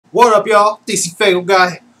What up, y'all?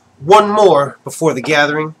 DCFAYGOGUY. One more before the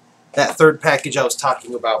gathering. That third package I was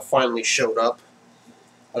talking about finally showed up.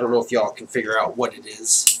 I don't know if y'all can figure out what it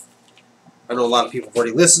is. I know a lot of people have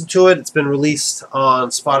already listened to it. It's been released on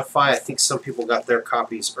Spotify. I think some people got their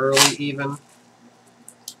copies early even.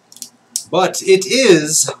 But it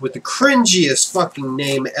is, with the cringiest fucking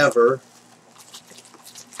name ever.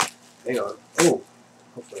 Hang on. Oh,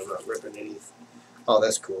 hopefully I'm not ripping anything. Oh,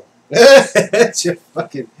 that's cool. That's your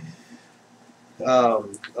fucking... I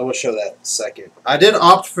will show that in a second. I did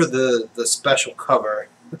opt for the special cover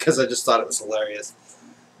because I just thought it was hilarious.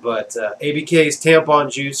 But ABK's Tampon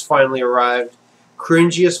Juice finally arrived.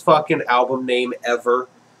 Cringiest fucking album name ever.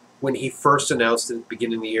 When he first announced it at the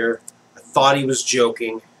beginning of the year, I thought he was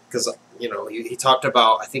joking because, you know, he talked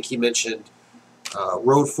about, I think he mentioned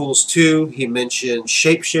Road Fools 2, he mentioned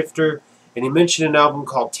Shapeshifter, and he mentioned an album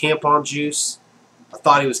called Tampon Juice. I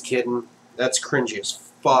thought he was kidding. That's cringy as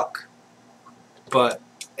fuck. But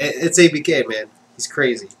it's ABK, man. He's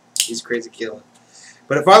crazy. He's a crazy killer.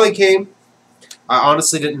 But it finally came. I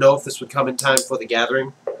honestly didn't know if this would come in time for the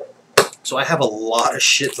gathering. So I have a lot of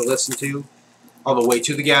shit to listen to on the way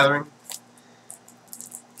to the gathering,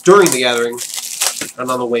 during the gathering, and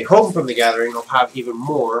on the way home from the gathering I'll have even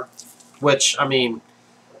more. Which, I mean,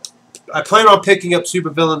 I plan on picking up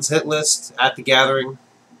Supervillain's hit list at the gathering.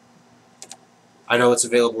 I know it's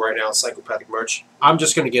available right now, Psychopathic merch. I'm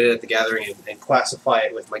just going to get it at the gathering and classify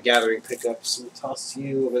it with my gathering pickups. Let me toss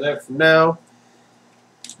you over there for now.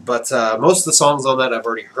 But most of the songs on that I've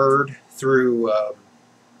already heard through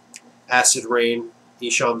Acid Rain,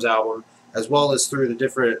 Esham's album, as well as through the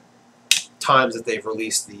different times that they've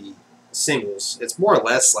released the singles. It's more or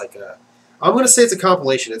less like a... I'm going to say it's a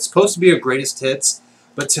compilation. It's supposed to be a greatest hits,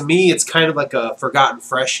 but to me it's kind of like a forgotten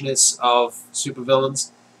freshness of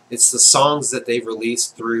Supervillains. It's the songs that they've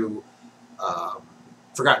released through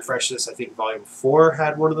Forgotten Freshness. I think Volume 4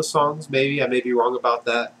 had one of the songs, maybe. I may be wrong about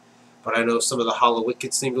that. But I know some of the Hollow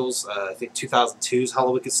Wicked singles. I think 2002's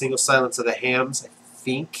Hollow Wicked single, Silence of the Hams, I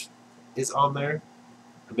think, is on there.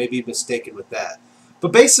 I may be mistaken with that.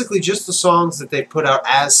 But basically just the songs that they put out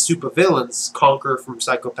as Supervillains. Conquer from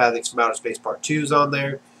Psychopathics from Outer Space Part 2 is on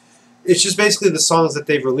there. It's just basically the songs that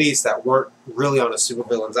they've released that weren't really on a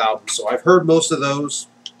Supervillains album. So I've heard most of those.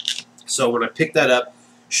 So when I pick that up,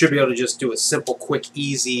 should be able to just do a simple, quick,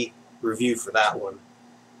 easy review for that one.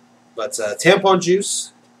 But Tampon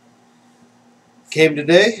Juice came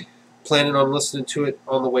today. Planning on listening to it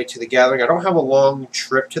on the way to the gathering. I don't have a long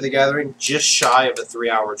trip to the gathering, just shy of a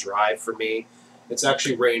 3-hour drive for me. It's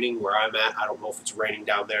actually raining where I'm at. I don't know if it's raining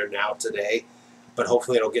down there now today, but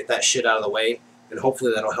hopefully it'll get that shit out of the way, and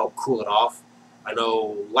hopefully that'll help cool it off. I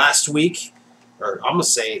know last week, or I'm going to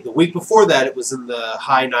say the week before that, it was in the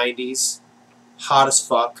high 90s, hot as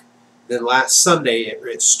fuck. Then last Sunday,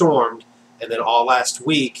 it stormed, and then all last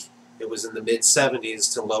week, it was in the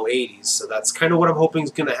mid-70s to low 80s. So that's kind of what I'm hoping is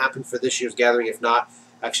going to happen for this year's gathering. If not,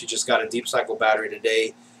 I actually just got a Deep Cycle battery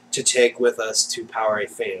today to take with us to power a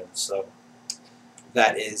fan. So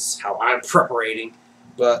that is how I'm preparating.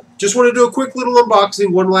 But just want to do a quick little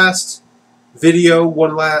unboxing, one last video,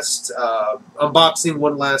 one last unboxing,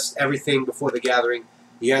 one last everything before the gathering.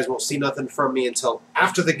 You guys won't see nothing from me until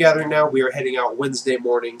after the gathering now. We are heading out Wednesday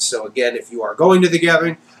morning. So again, if you are going to the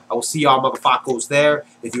gathering, I will see y'all motherfuckers there.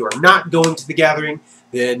 If you are not going to the gathering,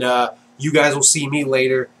 then you guys will see me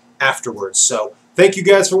later afterwards. So thank you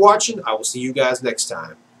guys for watching. I will see you guys next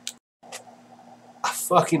time. I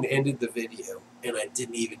fucking ended the video and I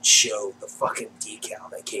didn't even show the fucking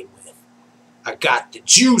decal that came with. I got the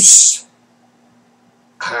juice.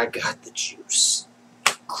 I got the juice.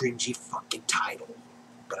 Cringy fucking title,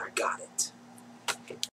 but I got it.